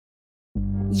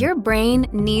Your brain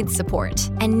needs support,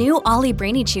 and new Ollie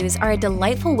Brainy Chews are a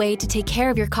delightful way to take care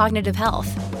of your cognitive health.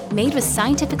 Made with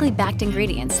scientifically backed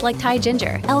ingredients like Thai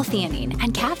ginger, L-theanine,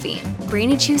 and caffeine,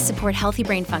 Brainy Chews support healthy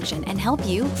brain function and help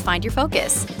you find your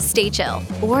focus, stay chill,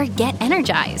 or get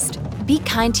energized. Be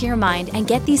kind to your mind and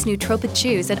get these nootropic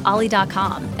chews at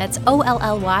ollie.com. That's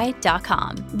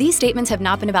OLLY.com. These statements have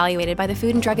not been evaluated by the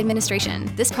Food and Drug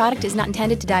Administration. This product is not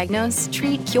intended to diagnose,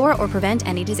 treat, cure, or prevent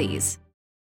any disease.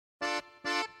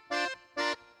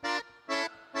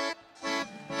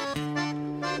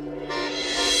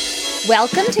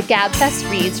 Welcome to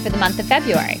GabFest Reads for the month of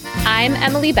February. I'm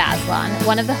Emily Bazelon,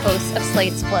 one of the hosts of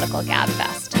Slate's Political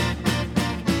GabFest.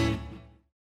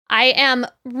 I am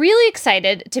really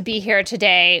excited to be here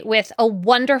today with a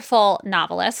wonderful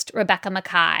novelist, Rebecca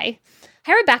Makkai.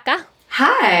 Hi, Rebecca.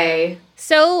 Hi.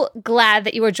 So glad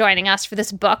that you were joining us for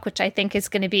this book, which I think is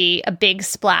going to be a big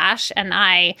splash, and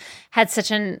I had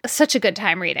such a good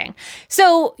time reading.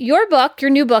 So your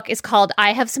new book is called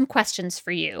I Have Some Questions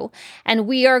for You, and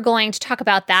we are going to talk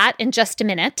about that in just a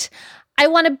minute. I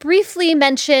want to briefly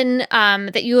mention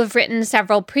that you have written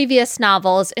several previous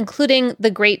novels, including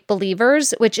The Great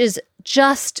Believers, which is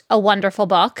just a wonderful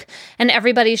book, and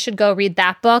everybody should go read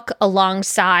that book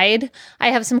alongside I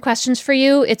Have Some Questions for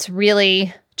You. It's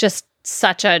really just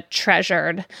such a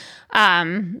treasured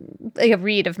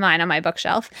read of mine on my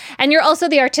bookshelf. And you're also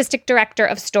the artistic director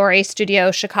of Story Studio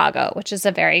Chicago, which is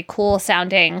a very cool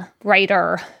sounding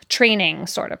writer training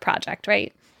sort of project,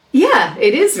 right? Yeah,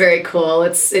 it is very cool.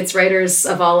 It's writers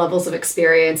of all levels of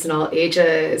experience and all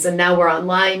ages. And now we're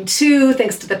online too,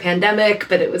 thanks to the pandemic,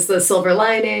 but it was the silver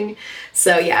lining.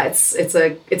 So yeah, it's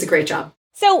a great job.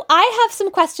 So I Have Some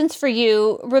Questions for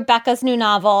You. Rebecca's new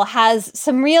novel has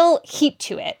some real heat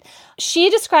to it.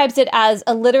 She describes it as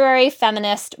a literary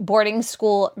feminist boarding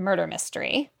school murder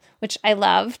mystery, which I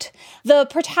loved. The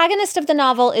protagonist of the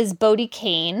novel is Bodie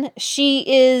Kane. She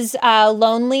is a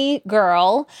lonely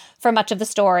girl for much of the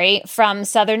story from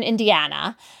southern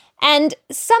Indiana. And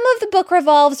some of the book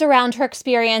revolves around her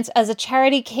experience as a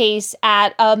charity case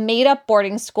at a made-up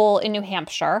boarding school in New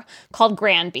Hampshire called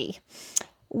Granby.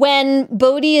 When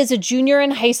Bodie is a junior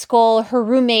in high school, her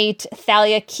roommate,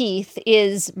 Thalia Keith,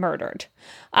 is murdered.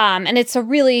 And it's a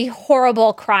really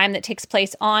horrible crime that takes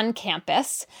place on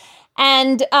campus.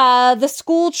 And the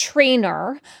school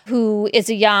trainer, who is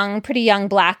a pretty young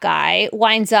black guy,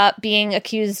 winds up being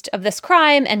accused of this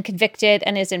crime and convicted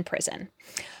and is in prison.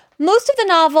 Most of the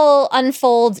novel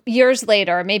unfolds years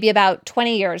later, maybe about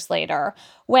 20 years later,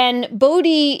 when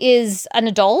Bodie is an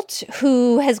adult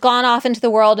who has gone off into the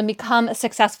world and become a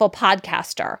successful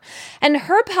podcaster. And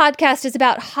her podcast is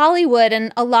about Hollywood,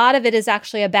 and a lot of it is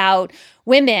actually about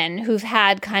women who've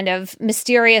had kind of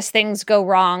mysterious things go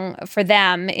wrong for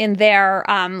them in their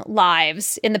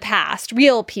lives in the past,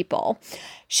 real people.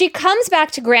 She comes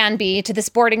back to Granby, to this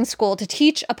boarding school, to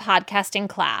teach a podcasting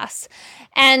class.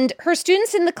 And her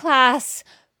students in the class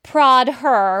prod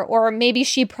her, or maybe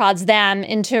she prods them,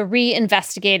 into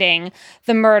reinvestigating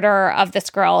the murder of this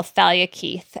girl, Thalia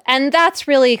Keith. And that's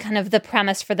really kind of the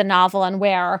premise for the novel and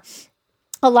where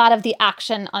a lot of the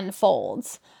action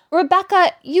unfolds.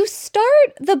 Rebecca, you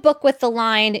start the book with the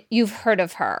line, "You've heard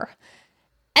of her."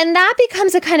 And that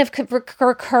becomes a kind of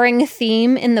recurring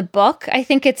theme in the book. I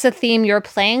think it's a theme you're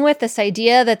playing with, this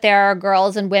idea that there are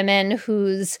girls and women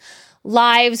whose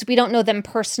lives, we don't know them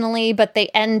personally, but they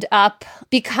end up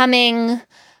becoming,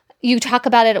 you talk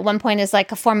about it at one point as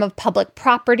like a form of public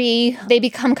property. They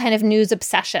become kind of news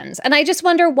obsessions. And I just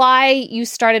wonder why you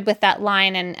started with that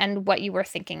line and what you were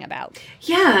thinking about.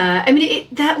 Yeah, I mean,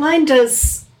 that line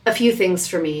does a few things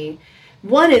for me.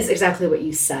 One is exactly what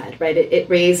you said, right? It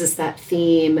raises that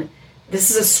theme.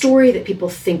 This is a story that people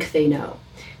think they know.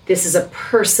 This is a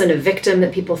person, a victim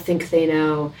that people think they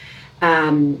know.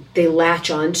 They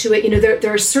latch onto it. You know,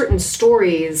 there are certain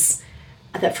stories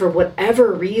that for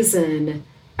whatever reason,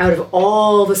 out of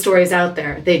all the stories out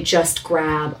there, they just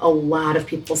grab a lot of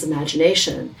people's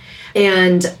imagination.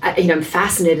 And, I'm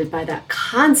fascinated by that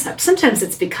concept. Sometimes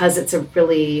it's because it's a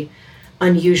really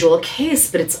unusual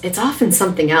case, but it's often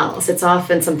something else. It's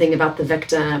often something about the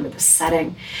victim or the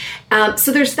setting.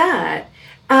 So there's that.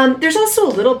 There's also a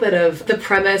little bit of the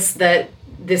premise that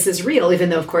this is real,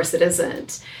 even though, of course, it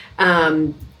isn't.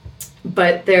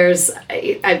 But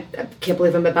I can't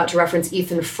believe I'm about to reference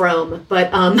Ethan Frome, but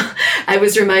I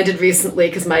was reminded recently,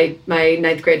 because my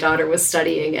ninth grade daughter was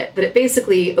studying it, that it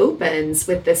basically opens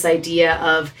with this idea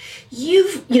of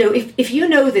if you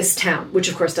know this town, which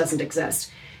of course doesn't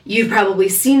exist, you've probably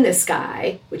seen this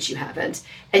guy, which you haven't,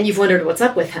 and you've wondered what's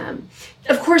up with him.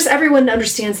 Of course, everyone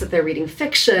understands that they're reading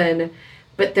fiction,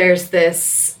 but there's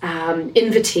this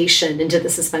invitation into the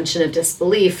suspension of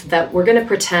disbelief that we're going to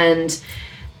pretend,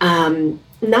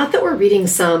 not that we're reading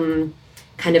some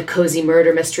kind of cozy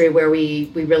murder mystery where we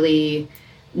really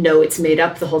know it's made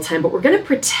up the whole time, but we're going to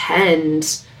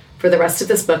pretend for the rest of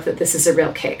this book that this is a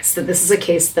real case, that this is a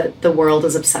case that the world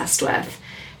is obsessed with,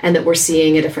 and that we're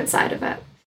seeing a different side of it.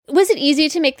 Was it easy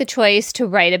to make the choice to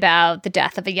write about the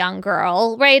death of a young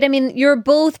girl, right? I mean, you're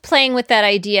both playing with that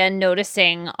idea and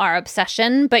noticing our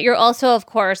obsession, but you're also, of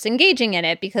course, engaging in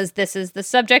it because this is the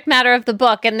subject matter of the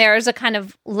book. And there's a kind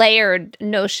of layered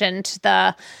notion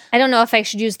to I don't know if I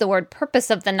should use the word purpose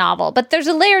of the novel, but there's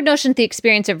a layered notion to the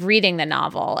experience of reading the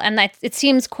novel. And it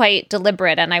seems quite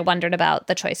deliberate. And I wondered about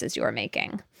the choices you were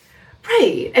making.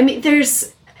 Right. I mean,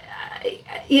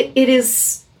 it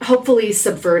is hopefully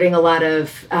subverting a lot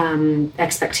of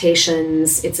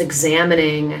expectations. It's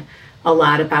examining a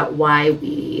lot about why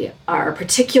we are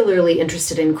particularly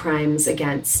interested in crimes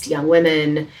against young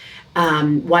women.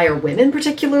 Why are women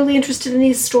particularly interested in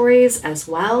these stories as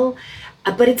well?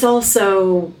 But it's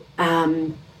also,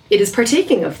 it is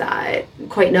partaking of that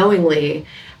quite knowingly.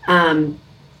 In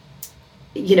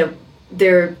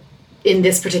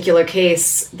this particular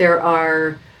case, there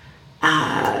are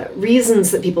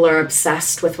reasons that people are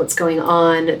obsessed with what's going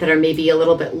on that are maybe a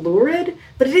little bit lurid,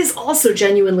 but it is also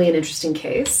genuinely an interesting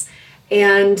case.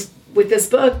 And with this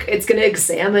book, it's going to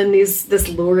examine this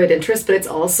lurid interest, but it's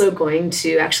also going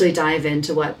to actually dive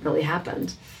into what really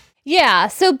happened. Yeah,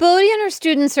 so Bodhi and her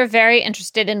students are very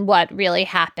interested in what really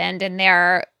happened, and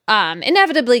they're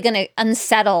inevitably going to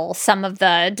unsettle some of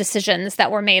the decisions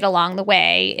that were made along the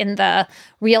way in the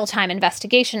real-time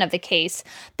investigation of the case.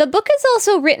 The book is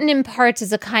also written in parts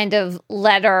as a kind of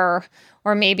letter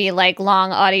or maybe like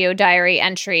long audio diary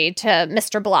entry to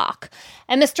Mr. Block.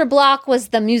 And Mr. Block was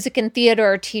the music and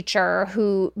theater teacher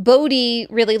who Bodhi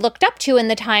really looked up to in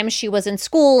the time she was in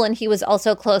school, and he was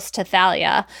also close to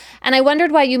Thalia. And I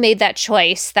wondered why you made that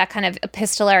choice, that kind of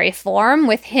epistolary form,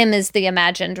 with him as the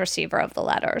imagined receiver of the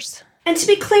letters. And to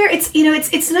be clear,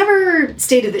 it's never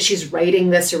stated that she's writing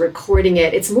this or recording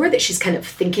it. It's more that she's kind of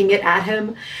thinking it at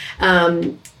him.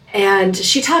 And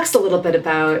she talks a little bit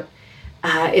about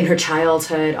in her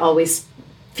childhood always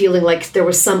feeling like there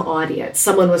was some audience,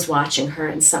 someone was watching her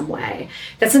in some way.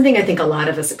 That's something I think a lot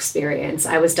of us experience.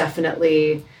 I was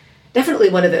definitely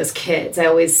one of those kids. I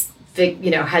always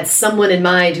had someone in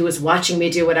mind who was watching me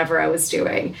do whatever I was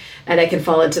doing. And I can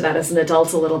fall into that as an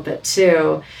adult a little bit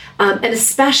too. And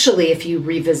especially if you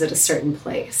revisit a certain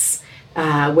place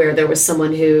where there was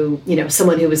someone who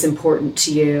was important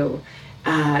to you,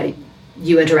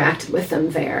 you interacted with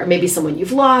them there. Maybe someone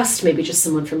you've lost, maybe just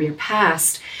someone from your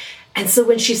past. And so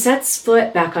when she sets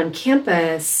foot back on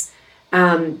campus,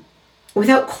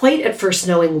 without quite at first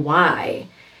knowing why,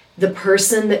 the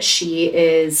person that she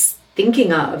is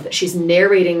thinking of, that she's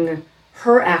narrating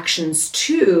her actions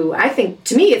to, I think,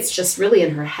 to me, it's just really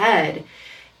in her head,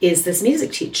 is this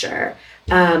music teacher.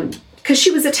 Because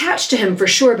she was attached to him for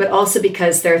sure, but also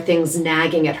because there are things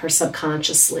nagging at her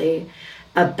subconsciously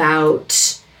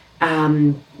about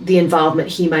the involvement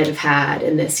he might have had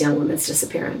in this young woman's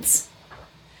disappearance.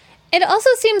 It also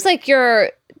seems like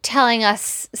you're telling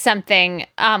us something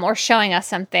or showing us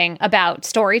something about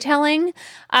storytelling,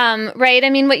 right? I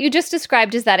mean, what you just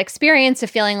described is that experience of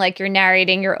feeling like you're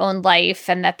narrating your own life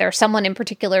and that there's someone in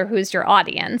particular who's your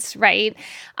audience, right?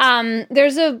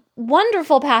 There's a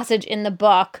wonderful passage in the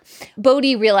book.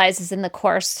 Bodhi realizes in the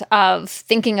course of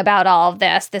thinking about all of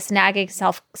this nagging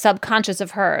subconscious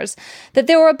of hers, that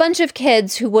there were a bunch of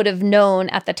kids who would have known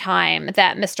at the time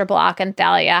that Mr. Block and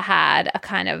Thalia had a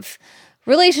kind of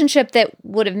relationship that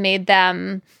would have made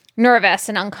them nervous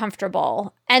and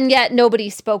uncomfortable, and yet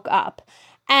nobody spoke up.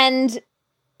 And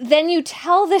then you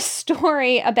tell this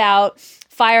story about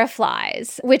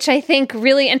fireflies, which I think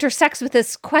really intersects with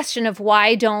this question of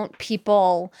why don't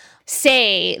people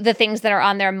say the things that are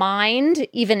on their mind,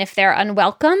 even if they're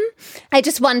unwelcome. I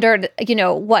just wondered,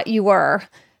 what you were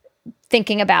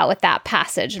thinking about with that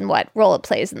passage and what role it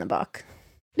plays in the book.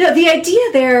 No, the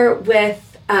idea there with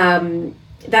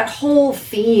that whole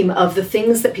theme of the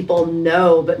things that people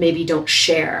know but maybe don't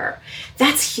share,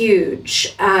 that's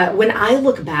huge. When I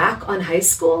look back on high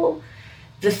school,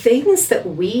 the things that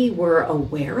we were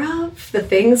aware of, the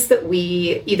things that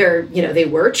we either, they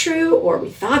were true or we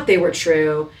thought they were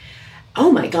true,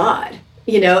 oh my God,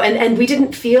 and we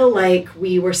didn't feel like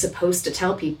we were supposed to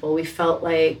tell people. We felt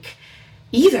like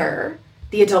either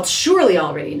the adults surely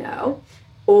already know,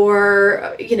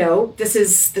 or, this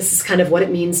is kind of what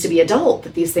it means to be adult,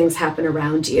 that these things happen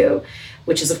around you,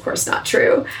 which is of course not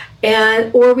true.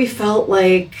 Or we felt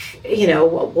like,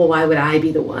 well, why would I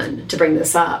be the one to bring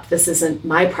this up? This isn't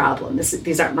my problem.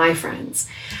 These aren't my friends.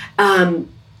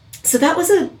 So that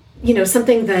was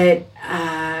something that,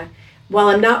 while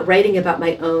I'm not writing about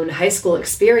my own high school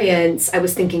experience, I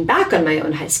was thinking back on my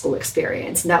own high school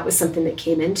experience, and that was something that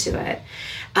came into it.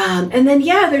 And then,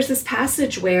 there's this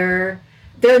passage where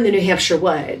they're in the New Hampshire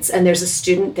woods, and there's a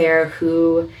student there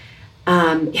who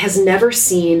has never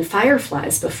seen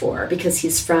fireflies before because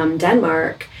he's from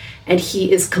Denmark, and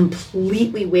he is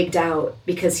completely wigged out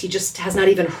because he just has not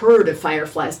even heard of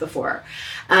fireflies before.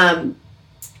 And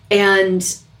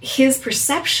his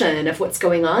perception of what's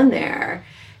going on there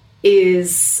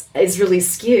is really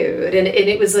skewed. And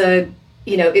it was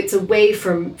it's a way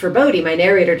for Bodhi, my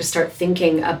narrator, to start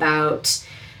thinking about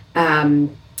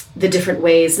the different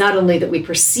ways, not only that we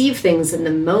perceive things in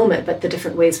the moment, but the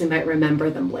different ways we might remember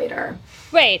them later.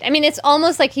 Right. I mean, it's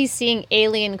almost like he's seeing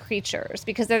alien creatures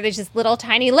because there's just little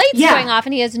tiny lights going off,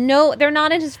 and they're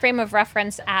not in his frame of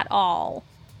reference at all.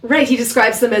 Right. He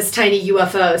describes them as tiny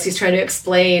UFOs. He's trying to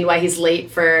explain why he's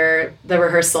late for the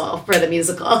rehearsal for the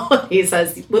musical. He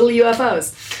says, little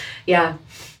UFOs. Yeah.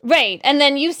 Right. And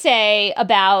then you say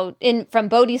from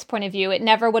Bodhi's point of view, it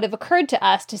never would have occurred to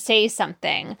us to say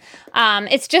something.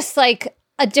 It's just like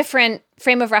a different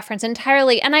frame of reference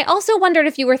entirely. And I also wondered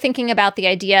if you were thinking about the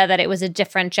idea that it was a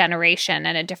different generation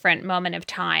and a different moment of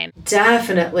time.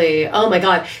 Definitely. Oh my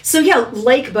God. So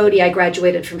like Bodhi, I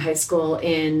graduated from high school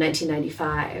in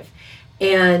 1995.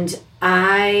 And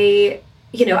I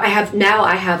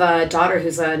have a daughter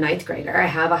who's a ninth grader. I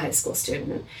have a high school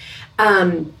student.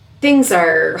 Things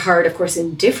are hard, of course,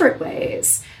 in different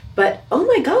ways. But, oh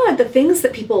my God, the things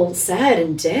that people said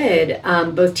and did,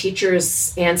 both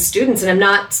teachers and students, and I'm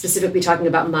not specifically talking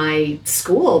about my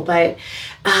school, but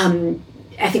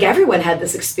I think everyone had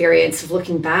this experience of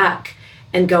looking back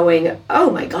and going, oh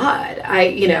my God,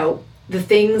 the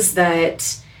things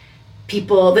that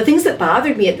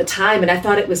bothered me at the time, and I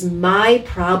thought it was my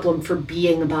problem for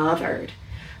being bothered.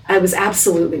 I was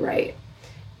absolutely right.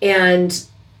 And,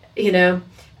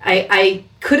 I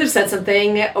could have said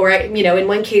something, or, in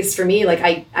one case for me,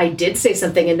 like I did say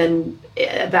something and then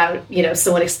about,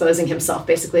 someone exposing himself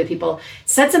basically to people,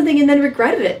 said something and then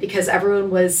regretted it because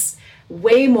everyone was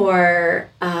way more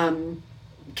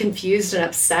confused and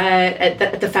upset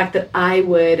at the fact that I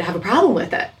would have a problem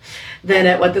with it than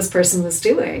at what this person was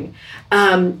doing.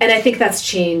 And I think that's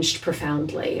changed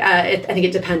profoundly. I think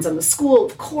it depends on the school,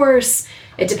 of course.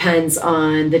 It depends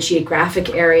on the geographic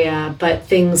area, but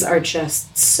things are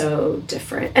just so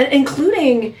different. And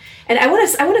including, and I want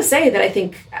to say that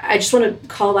I just want to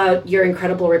call out your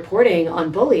incredible reporting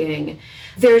on bullying.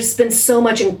 There's been so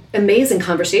much amazing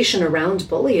conversation around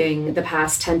bullying the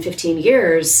past 10, 15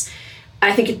 years.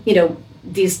 I think,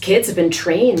 these kids have been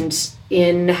trained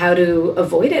in how to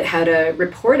avoid it, how to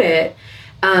report it.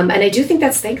 And I do think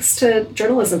that's thanks to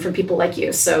journalism from people like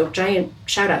you. So giant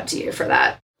shout out to you for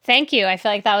that. Thank you. I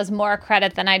feel like that was more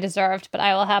credit than I deserved, but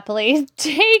I will happily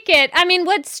take it. I mean,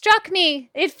 what struck me,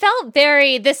 it felt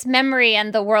this memory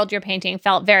and the world you're painting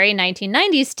felt very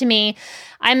 1990s to me.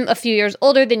 I'm a few years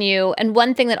older than you. And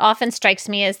one thing that often strikes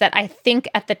me is that I think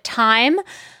at the time,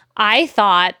 I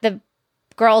thought the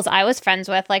girls I was friends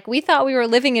with, like, we thought we were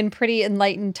living in pretty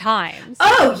enlightened times.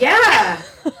 Oh, yeah.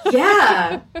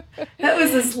 Yeah. That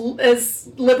was as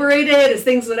liberated as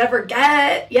things would ever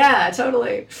get. Yeah,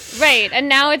 totally. Right. And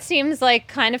now it seems like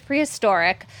kind of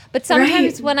prehistoric. But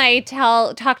sometimes when I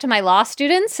talk to my law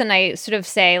students and I sort of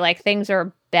say, like, things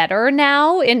are better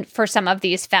now for some of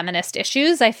these feminist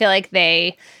issues, I feel like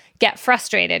they get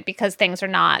frustrated because things are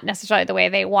not necessarily the way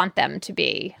they want them to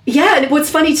be. Yeah, and what's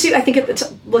funny too, I think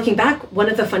looking back, one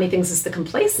of the funny things is the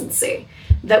complacency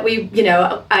that we,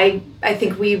 I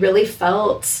think we really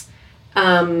felt,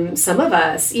 some of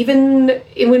us, even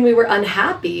when we were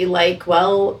unhappy, like,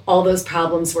 well, all those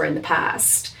problems were in the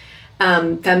past.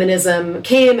 Feminism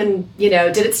came and,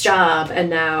 did its job, and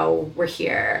now we're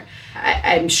here.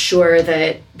 I'm sure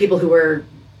that people who were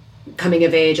coming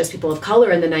of age as people of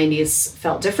color in the 90s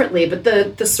felt differently, but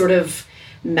the sort of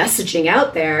messaging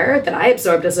out there that I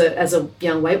absorbed as a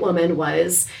young white woman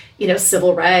was,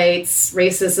 civil rights,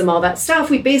 racism, all that stuff.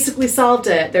 We basically solved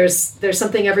it. There's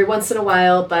something every once in a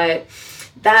while, but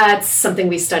that's something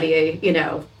we study,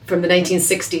 from the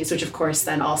 1960s, which of course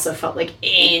then also felt like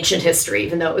ancient history,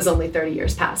 even though it was only 30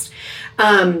 years past.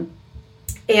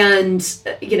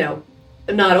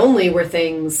 Not only were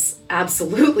things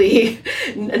absolutely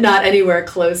not anywhere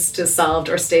close to solved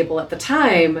or stable at the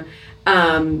time,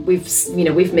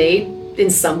 we've made in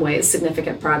some ways,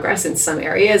 significant progress in some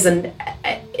areas. And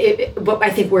I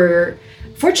think we're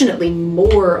fortunately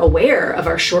more aware of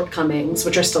our shortcomings,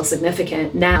 which are still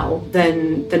significant now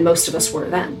than most of us were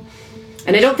then.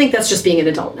 And I don't think that's just being an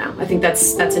adult now. I think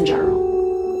that's in general.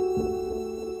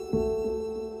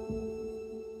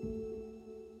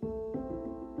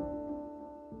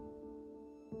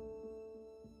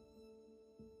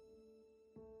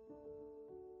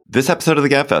 This episode of the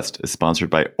Gabfest is sponsored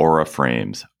by Aura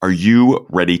Frames. Are you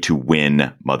ready to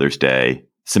win Mother's Day?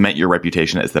 Cement your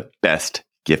reputation as the best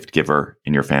gift giver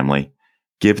in your family?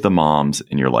 Give the moms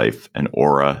in your life an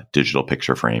Aura digital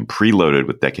picture frame preloaded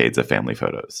with decades of family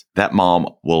photos. That mom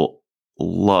will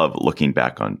love looking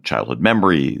back on childhood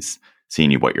memories,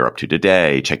 seeing what you're up to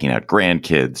today, checking out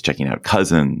grandkids, checking out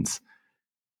cousins.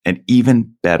 And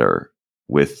even better,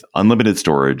 with unlimited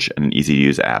storage and an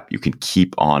easy-to-use app, you can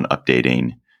keep on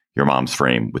updating your mom's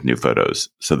frame with new photos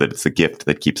so that it's a gift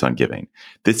that keeps on giving.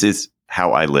 This is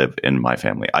how I live in my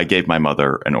family. I gave my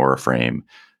mother an Aura frame.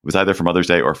 It was either for Mother's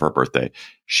Day or for her birthday.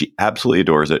 She absolutely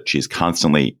adores it. She's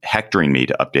constantly hectoring me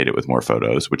to update it with more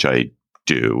photos, which I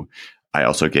do. I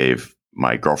also gave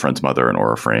my girlfriend's mother an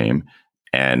Aura frame,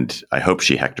 and I hope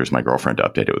she hectors my girlfriend to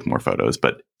update it with more photos.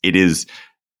 But it is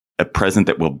a present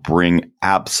that will bring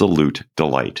absolute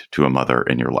delight to a mother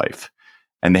in your life.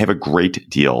 And they have a great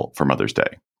deal for Mother's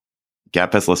Day.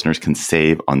 Gabfest listeners can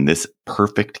save on this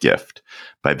perfect gift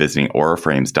by visiting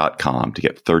auraframes.com to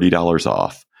get $30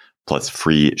 off plus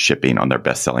free shipping on their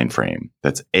best-selling frame.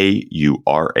 That's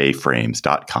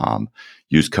auraframes.com.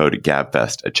 Use code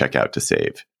GABFEST at checkout to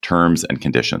save. Terms and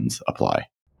conditions apply.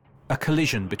 A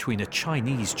collision between a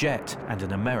Chinese jet and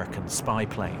an American spy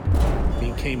plane.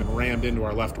 He came and rammed into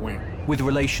our left wing. With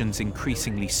relations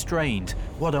increasingly strained,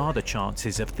 what are the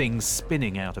chances of things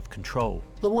spinning out of control?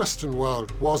 The Western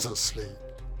world was asleep.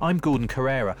 I'm Gordon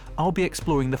Carrera. I'll be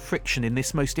exploring the friction in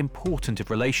this most important of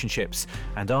relationships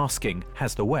and asking,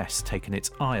 has the West taken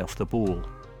its eye off the ball?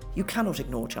 You cannot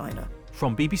ignore China.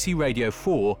 From BBC Radio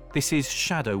 4, this is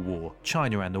Shadow War,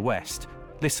 China and the West.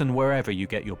 Listen wherever you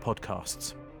get your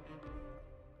podcasts.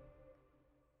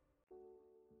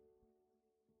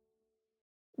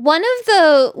 One of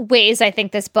the ways I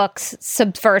think this book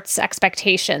subverts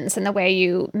expectations, in the way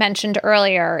you mentioned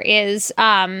earlier, is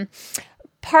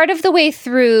part of the way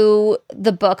through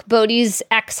the book, Bodhi's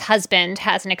ex-husband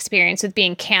has an experience with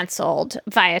being canceled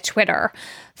via Twitter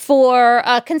for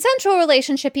a consensual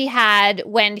relationship he had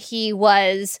when he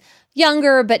was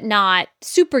younger but not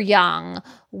super young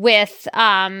with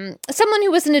someone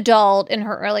who was an adult in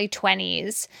her early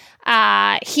 20s.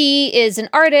 He is an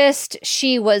artist.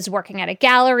 She was working at a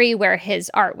gallery where his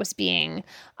art was being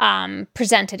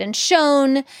presented and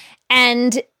shown.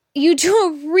 And you do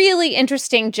a really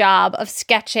interesting job of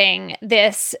sketching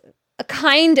this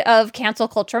kind of cancel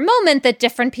culture moment that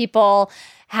different people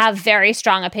have very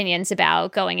strong opinions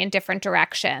about, going in different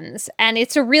directions. And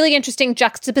it's a really interesting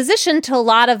juxtaposition to a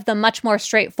lot of the much more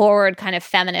straightforward kind of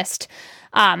feminist,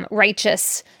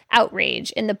 righteous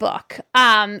outrage in the book.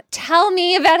 Tell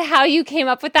me about how you came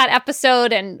up with that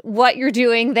episode and what you're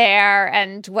doing there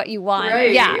and what you want.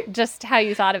 Right. Yeah, just how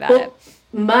you thought about it.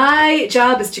 My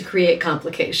job is to create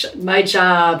complication. My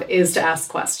job is to ask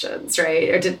questions, right?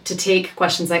 Or to take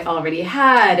questions I already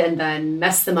had and then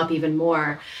mess them up even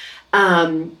more.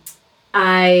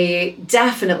 I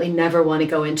definitely never want to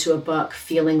go into a book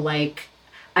feeling like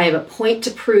I have a point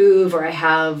to prove or I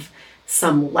have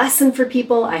some lesson for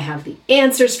people. I have the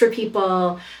answers for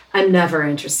people. I'm never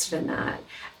interested in that.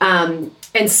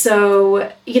 And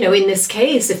so, in this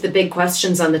case, if the big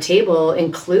questions on the table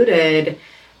included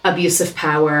abuse of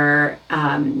power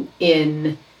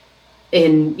in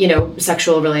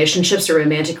sexual relationships or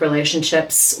romantic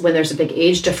relationships, when there's a big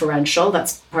age differential,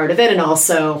 that's part of it. And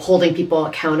also holding people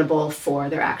accountable for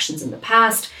their actions in the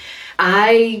past.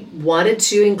 I wanted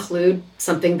to include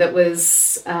something that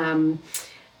was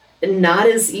not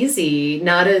as easy,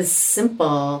 not as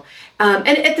simple. And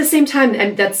at the same time,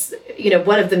 and that's,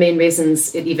 one of the main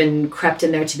reasons it even crept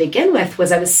in there to begin with,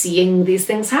 was I was seeing these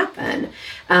things happen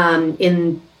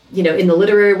in the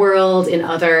literary world, in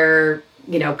other,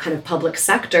 kind of public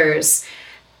sectors.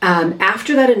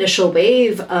 After that initial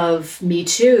wave of Me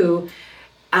Too,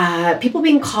 people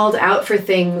being called out for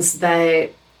things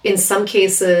that in some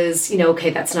cases, okay,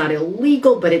 that's not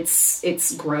illegal, but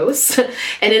it's gross.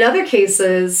 And in other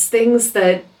cases, things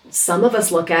that some of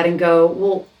us look at and go,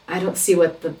 well, I don't see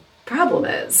what the problem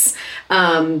is.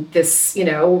 This,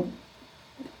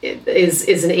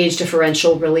 is an age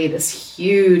differential really this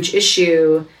huge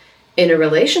issue in a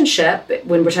relationship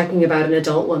when we're talking about an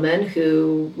adult woman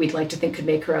who we'd like to think could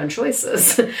make her own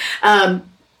choices.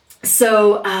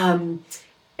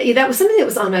 that was something that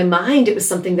was on my mind. It was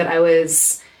something that I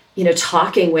was,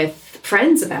 talking with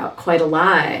friends about quite a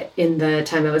lot in the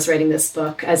time I was writing this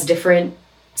book as different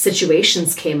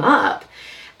situations came up.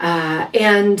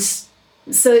 And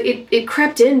so it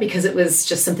crept in because it was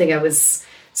just something I was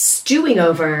stewing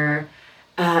over.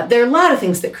 There are a lot of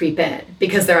things that creep in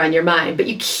because they're on your mind, but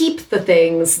you keep the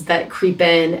things that creep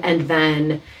in and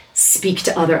then speak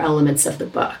to other elements of the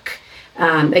book.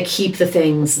 I keep the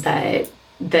things that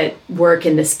work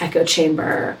in this echo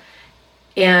chamber.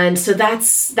 And so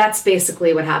that's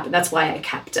basically what happened. That's why I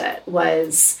kept it,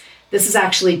 was this is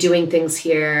actually doing things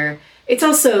here. It's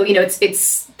also,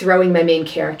 it's throwing my main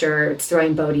character, it's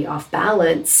throwing Bodhi off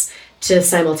balance to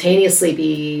simultaneously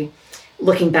be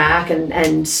looking back and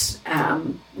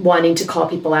wanting to call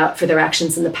people out for their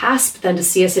actions in the past, but then to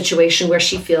see a situation where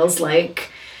she feels like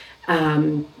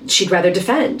she'd rather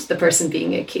defend the person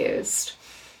being accused.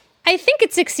 I think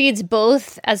it succeeds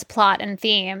both as plot and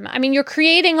theme. I mean, you're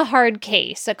creating a hard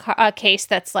case, a case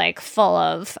that's like full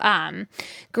of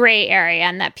gray area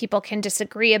and that people can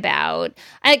disagree about.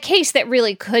 A case that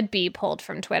really could be pulled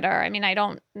from Twitter. I mean,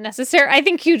 I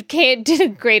think you did a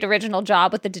great original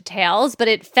job with the details, but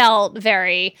it felt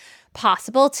very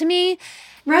possible to me.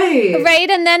 Right.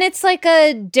 And then it's like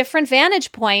a different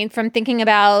vantage point from thinking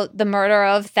about the murder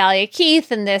of Thalia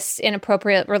Keith and this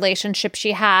inappropriate relationship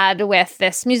she had with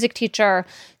this music teacher.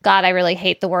 God, I really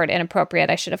hate the word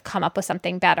inappropriate. I should have come up with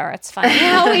something better. It's funny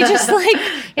how we just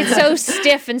it's so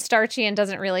stiff and starchy and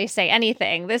doesn't really say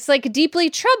anything. This deeply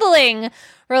troubling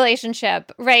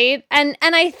relationship, right? And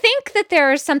I think that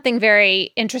there's something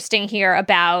very interesting here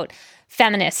about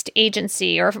feminist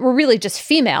agency, or really just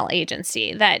female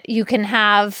agency, that you can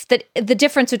have, that the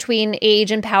difference between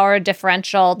age and power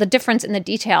differential, the difference in the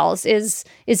details is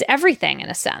everything in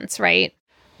a sense, right?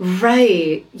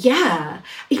 Right. Yeah.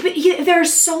 But there are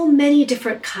so many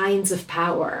different kinds of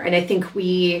power. And I think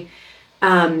we,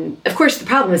 of course, the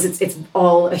problem is it's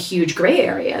all a huge gray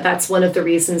area. That's one of the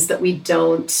reasons that we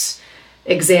don't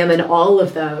examine all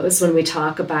of those when we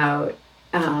talk about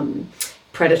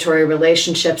predatory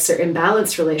relationships or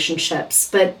imbalanced relationships.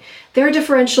 But there are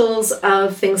differentials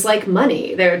of things like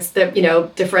money. There's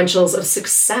differentials of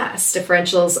success,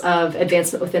 differentials of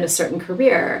advancement within a certain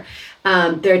career.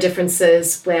 There are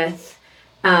differences with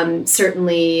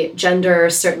certainly gender,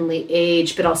 certainly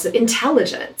age, but also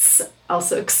intelligence,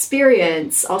 also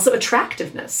experience, also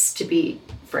attractiveness, to be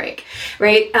frank,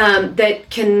 right? That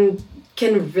can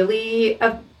really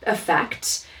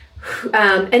affect.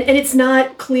 And it's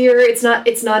not clear. It's not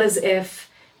as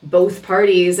if both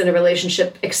parties in a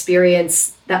relationship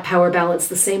experience that power balance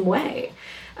the same way.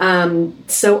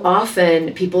 So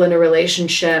often people in a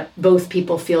relationship, both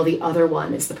people feel the other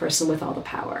one is the person with all the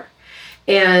power.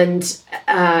 And,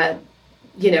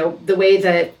 the way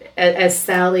that as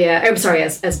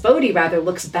Bodhi rather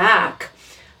looks back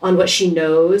on what she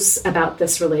knows about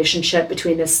this relationship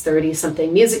between this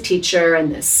 30-something music teacher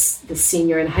and this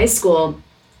senior in high school,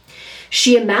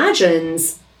 she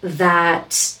imagines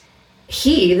that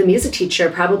he, the music teacher,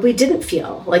 probably didn't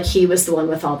feel like he was the one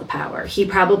with all the power. He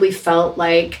probably felt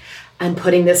like, I'm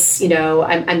putting this,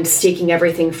 I'm staking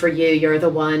everything for you. You're the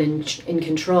one in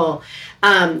control.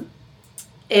 And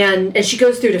she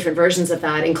goes through different versions of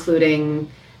that, including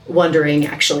wondering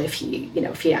actually if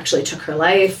he actually took her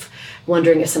life,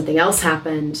 wondering if something else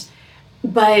happened.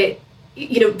 But,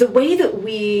 the way that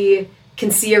we can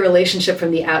see a relationship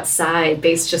from the outside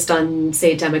based just on,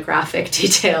 say, demographic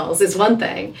details is one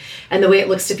thing. And the way it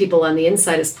looks to people on the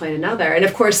inside is quite another. And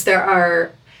of course,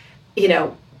 there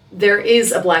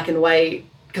is a black and white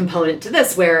component to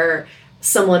this, where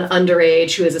someone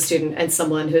underage who is a student and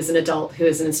someone who is an adult who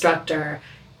is an instructor,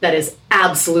 that is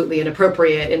absolutely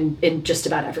inappropriate in just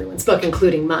about everyone's book,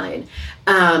 including mine.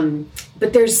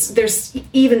 But there's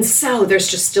even so, there's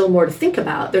just still more to think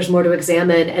about. There's more to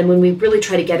examine. And when we really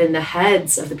try to get in the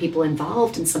heads of the people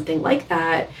involved in something like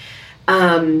that,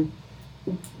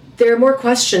 there are more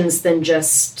questions than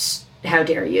just, how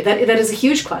dare you? That is a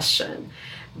huge question.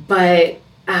 But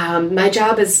my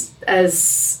job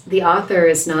as the author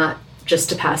is not just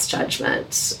to pass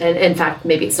judgment. And in fact,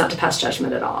 maybe it's not to pass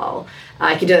judgment at all.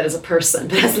 I can do that as a person,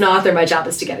 but as an author, my job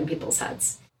is to get in people's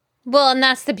heads. Well, and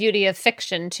that's the beauty of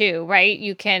fiction too, right?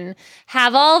 You can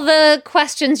have all the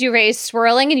questions you raise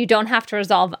swirling and you don't have to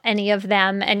resolve any of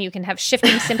them, and you can have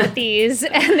shifting sympathies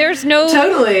and there's no...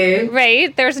 Totally.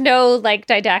 Right? There's no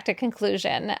didactic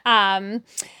conclusion. I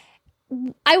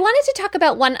wanted to talk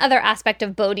about one other aspect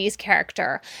of Bodhi's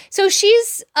character. So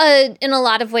she's, in a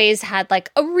lot of ways, had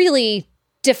a really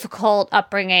difficult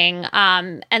upbringing.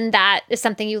 And that is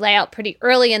something you lay out pretty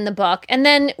early in the book. And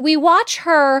then we watch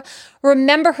her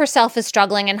remember herself as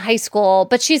struggling in high school,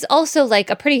 but she's also like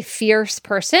a pretty fierce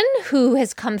person who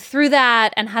has come through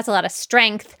that and has a lot of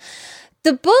strength.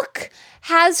 The book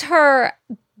has her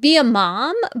be a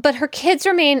mom, but her kids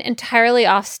remain entirely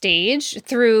off stage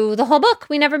through the whole book.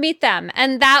 We never meet them.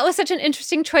 And that was such an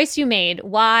interesting choice you made.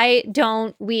 Why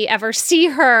don't we ever see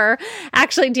her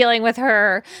actually dealing with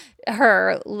her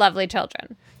lovely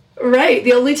children? Right.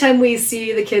 The only time we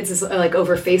see the kids is like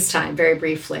over FaceTime, very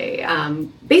briefly.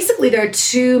 Basically, there are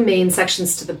two main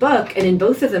sections to the book, and in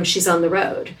both of them, she's on the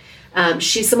road.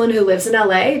 She's someone who lives in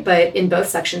LA, but in both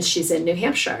sections, she's in New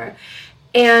Hampshire.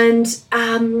 And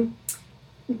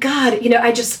God,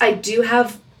 I do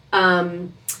have a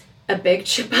big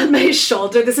chip on my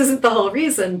shoulder. This isn't the whole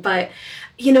reason, but,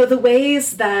 the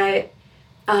ways that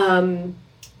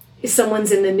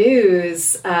someone's in the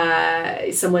news,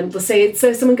 let's say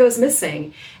someone goes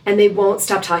missing, and they won't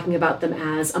stop talking about them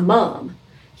as a mom.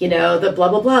 The blah,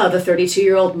 blah, blah, the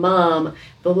 32-year-old mom,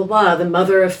 blah, blah, blah, the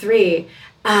mother of three,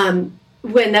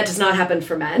 when that does not happen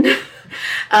for men.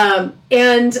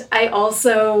 And I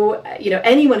also,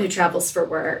 anyone who travels for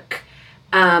work,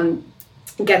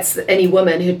 any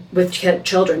woman with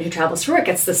children who travels for work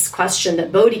gets this question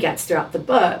that Bodhi gets throughout the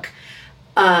book,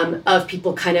 of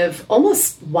people kind of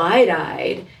almost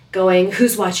wide-eyed going,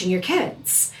 who's watching your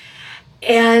kids?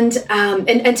 And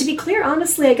to be clear,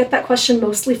 honestly, I get that question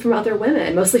mostly from other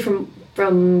women, mostly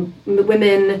from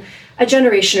women a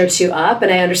generation or two up,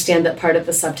 and I understand that part of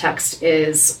the subtext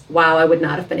is, wow, I would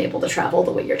not have been able to travel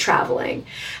the way you're traveling.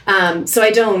 So I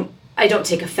don't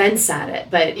take offense at it,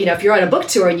 but if you're on a book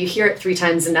tour and you hear it 3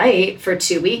 times a night for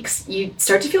 2 weeks, you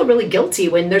start to feel really guilty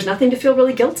when there's nothing to feel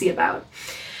really guilty about.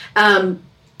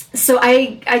 So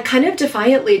I kind of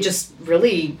defiantly just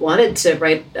really wanted to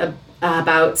write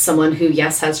about someone who,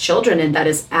 yes, has children, and that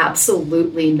is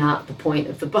absolutely not the point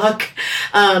of the book.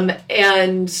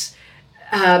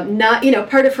 Not,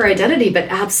 part of her identity, but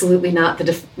absolutely not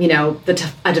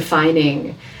a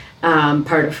defining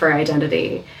part of her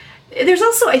identity. There's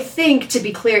also, I think, to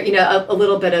be clear, a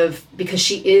little bit of, because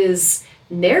she is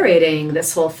narrating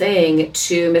this whole thing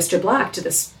to Mr. Black, to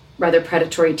this rather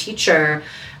predatory teacher,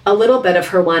 a little bit of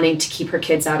her wanting to keep her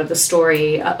kids out of the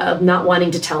story, of not wanting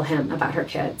to tell him about her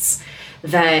kids,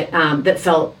 that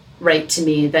felt right to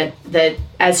me, that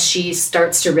as she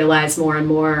starts to realize more and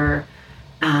more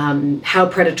how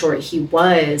predatory he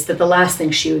was, that the last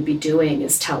thing she would be doing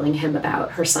is telling him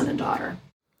about her son and daughter.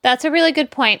 That's a really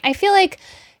good point. I feel like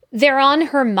they're on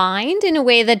her mind in a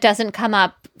way that doesn't come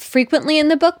up frequently in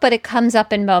the book, but it comes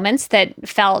up in moments that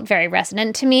felt very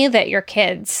resonant to me, that your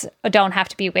kids don't have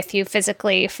to be with you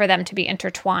physically for them to be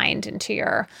intertwined into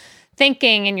your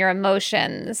thinking and your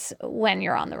emotions when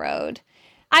you're on the road.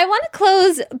 I want to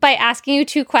close by asking you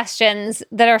 2 questions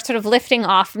that are sort of lifting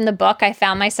off from the book. I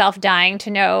found myself dying to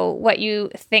know what you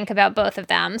think about both of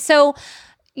them. So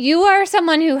you are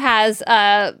someone who has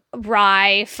a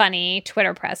wry, funny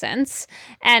Twitter presence.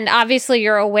 And obviously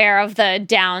you're aware of the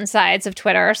downsides of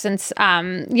Twitter since,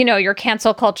 your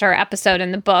cancel culture episode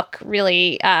in the book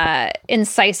really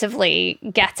incisively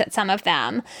gets at some of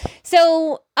them.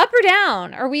 So up or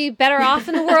down? Are we better off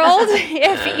in the world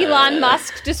if Elon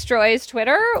Musk destroys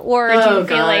Twitter? Or do you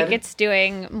feel like it's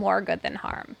doing more good than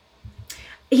harm?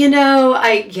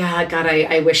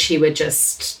 I wish he would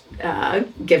just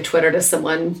give Twitter to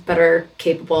someone better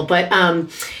capable. But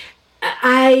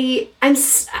I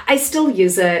still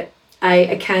use it.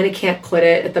 I kind of can't quit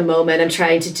it at the moment. I'm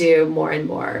trying to do more and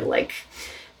more,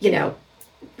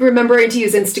 remembering to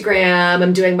use Instagram.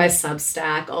 I'm doing my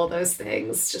Substack, all those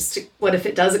things. What if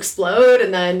it does explode?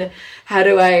 And then how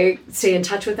do I stay in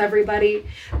touch with everybody?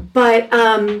 But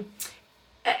I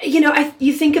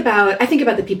think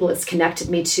about the people it's connected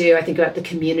me to. I think about the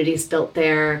communities built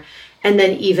there, and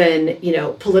then even,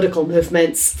 political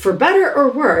movements, for better or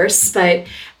worse, but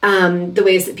the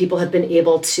ways that people have been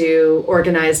able to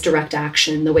organize direct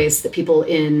action, the ways that people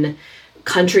in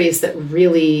countries that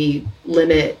really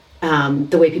limit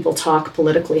the way people talk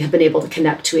politically have been able to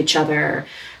connect to each other,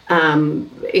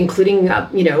 including,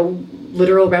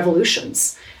 literal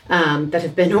revolutions that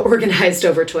have been organized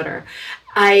over Twitter.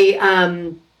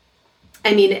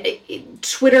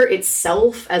 Twitter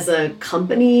itself as a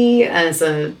company, as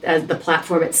the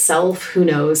platform itself, who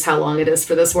knows how long it is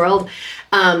for this world.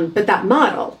 But that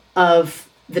model of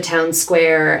the town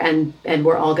square and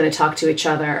we're all going to talk to each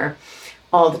other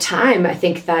all the time, I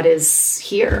think that is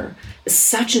here.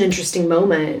 Such an interesting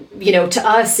moment. You know, to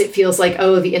us, it feels like,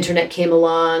 oh, the internet came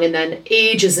along, and then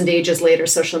ages and ages later,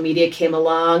 social media came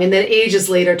along, and then ages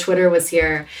later, Twitter was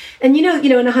here. And, you know,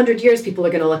 in 100 years, people are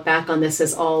going to look back on this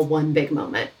as all one big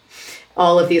moment.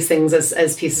 All of these things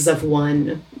as pieces of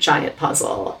one giant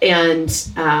puzzle. And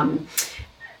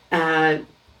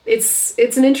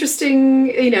it's an interesting,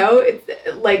 you know,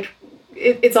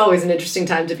 it's always an interesting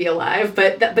time to be alive,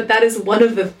 but that is one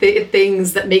of the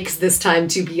things that makes this time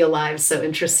to be alive so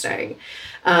interesting.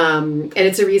 And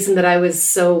it's a reason that I was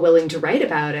so willing to write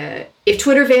about it. If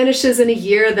Twitter vanishes in a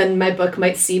year, then my book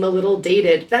might seem a little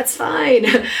dated. That's fine.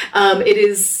 It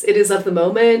is of the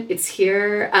moment. It's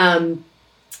here.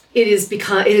 It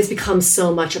has become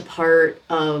so much a part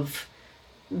of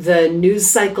the news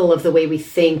cycle, of the way we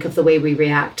think, of the way we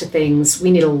react to things.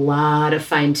 We need a lot of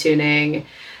fine tuning.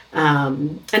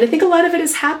 And I think a lot of it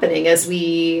is happening as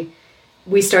we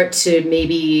start to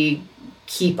maybe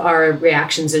keep our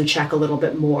reactions in check a little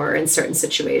bit more in certain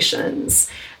situations.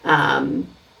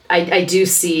 I do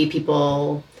see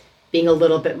people being a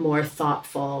little bit more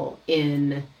thoughtful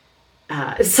in,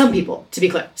 some people, to be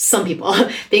clear, some people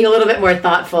being a little bit more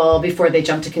thoughtful before they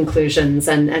jump to conclusions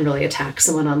and really attack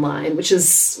someone online, which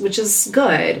is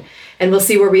good. And we'll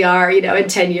see where we are, you know, in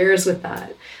 10 years with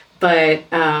that. But,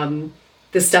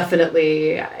 this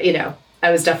definitely, you know,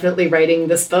 I was definitely writing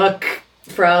this book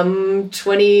from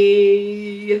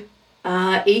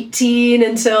 2018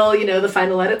 until, you know, the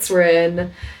final edits were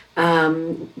in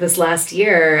this last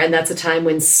year. And that's a time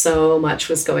when so much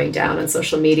was going down on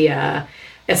social media,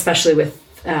 especially with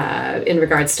in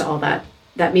regards to all that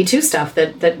Me Too stuff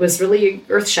that was really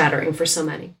earth-shattering for so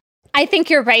many. I think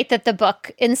you're right that the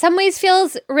book in some ways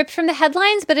feels ripped from the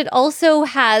headlines, but it also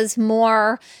has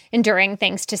more enduring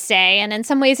things to say. And in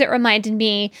some ways it reminded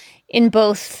me in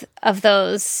both of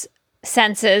those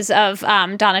senses of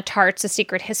Donna Tartt's A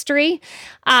Secret History.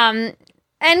 And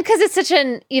because it's such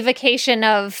an evocation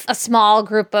of a small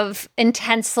group of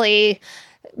intensely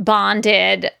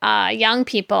bonded young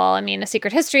people. I mean, A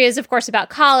Secret History is, of course, about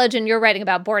college, and you're writing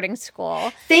about boarding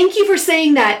school. Thank you for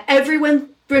saying that. Everyone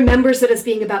remembers it as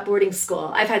being about boarding school.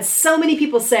 I've had so many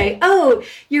people say, oh,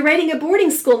 you're writing a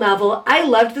boarding school novel. I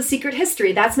loved The Secret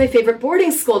History. That's my favorite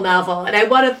boarding school novel. And I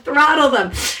want to throttle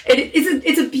them.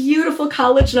 It's a beautiful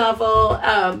college novel.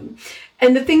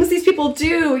 And the things these people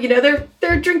do, you know,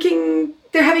 they're drinking,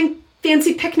 they're having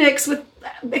fancy picnics with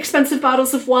expensive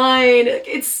bottles of wine.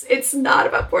 It's not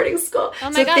about boarding school. Oh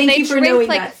my God, thank they you for drink knowing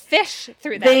like that. Fish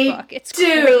through that book. It's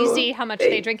crazy how much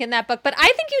they drink in that book. But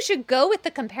I think you should go with the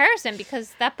comparison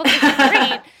because that book is great.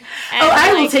 And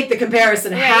I will take the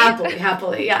comparison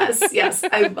happily. Yes.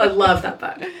 I love that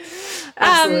book.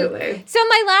 Absolutely. So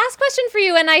my last question for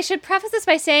you, and I should preface this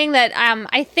by saying that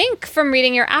I think from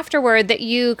reading your afterword that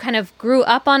you kind of grew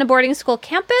up on a boarding school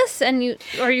campus and you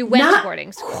went to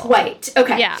boarding school. Quite.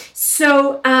 Okay. Yeah.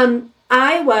 So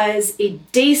I was a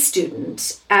day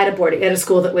student at a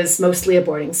school that was mostly a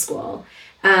boarding school.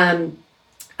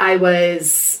 I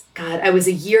was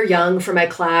a year young for my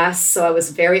class, so I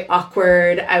was very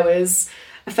awkward. I was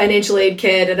a financial aid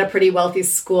kid at a pretty wealthy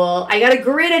school. I got a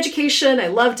great education. I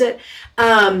loved it.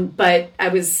 But I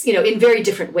was, you know, in very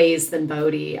different ways than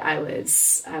Bodhi. I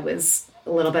was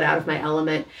a little bit out of my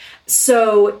element.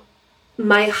 So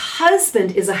my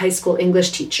husband is a high school English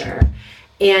teacher,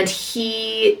 and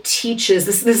he teaches,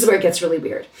 this is where it gets really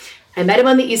weird. I met him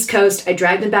on the East Coast. I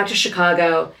dragged him back to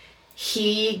Chicago.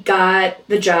 He got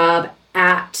the job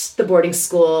at the boarding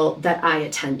school that I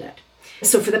attended.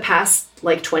 So for the past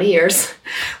 20 years,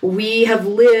 we have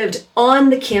lived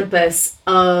on the campus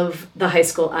of the high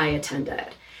school I attended.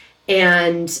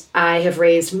 And I have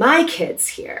raised my kids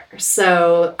here.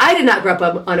 So I did not grow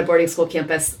up on a boarding school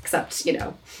campus, except, you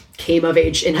know, came of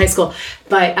age in high school.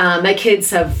 But my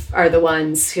kids are the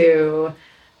ones who,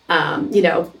 you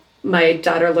know, my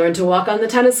daughter learned to walk on the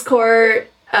tennis court.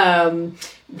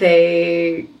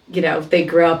 They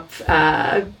grew up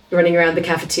running around the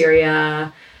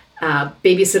cafeteria.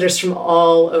 Babysitters from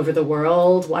all over the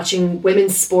world watching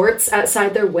women's sports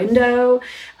outside their window.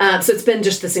 So it's been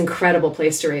just this incredible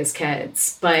place to raise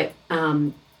kids. But,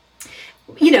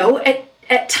 you know,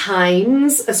 at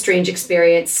times a strange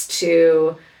experience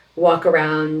to walk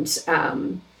around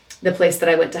the place that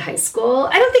I went to high school.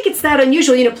 I don't think it's that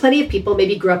unusual. You know, plenty of people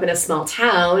maybe grew up in a small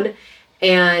town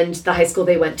and the high school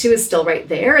they went to is still right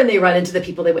there and they run into the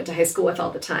people they went to high school with all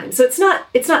the time. So it's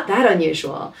not that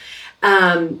unusual.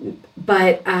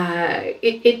 But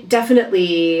it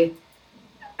definitely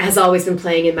has always been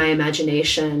playing in my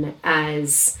imagination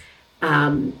as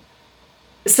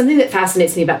something that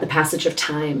fascinates me about the passage of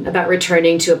time, about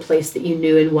returning to a place that you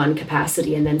knew in one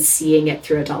capacity and then seeing it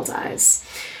through adult eyes.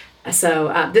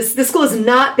 So this school is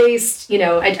not based,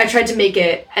 I tried to make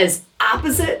it as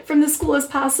opposite from the school as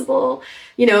possible,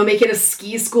 make it a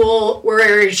ski school.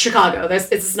 We're in Chicago.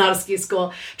 It's not a ski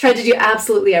school. Tried to do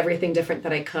absolutely everything different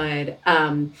that I could.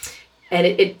 And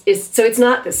it's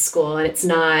not this school, and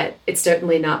it's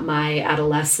certainly not my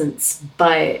adolescence,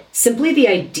 but simply the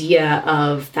idea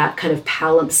of that kind of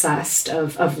palimpsest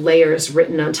of layers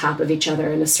written on top of each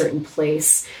other in a certain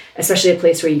place, especially a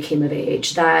place where you came of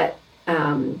age, that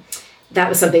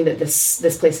was something that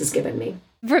this place has given me.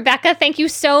 Rebecca, thank you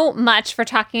so much for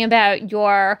talking about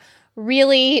your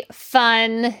really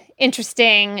fun,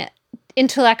 interesting,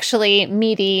 intellectually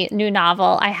meaty new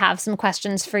novel. I have some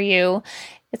questions for you.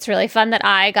 It's really fun that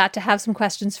I got to have some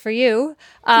questions for you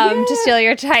to steal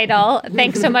your title.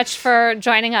 Thanks so much for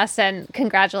joining us, and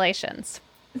congratulations.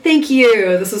 Thank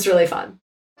you. This was really fun.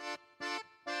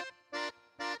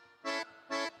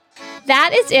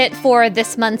 That is it for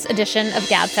this month's edition of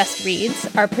GabFest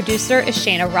Reads. Our producer is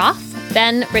Shana Roth.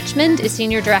 Ben Richmond is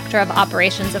Senior Director of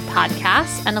Operations of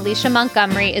Podcasts, and Alicia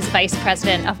Montgomery is Vice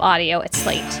President of Audio at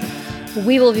Slate.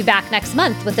 We will be back next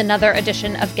month with another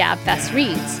edition of GabFest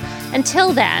Reads.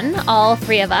 Until then, all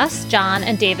three of us, John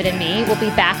and David and me, will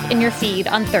be back in your feed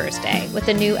on Thursday with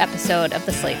a new episode of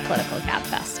the Slate Political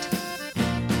GabFest.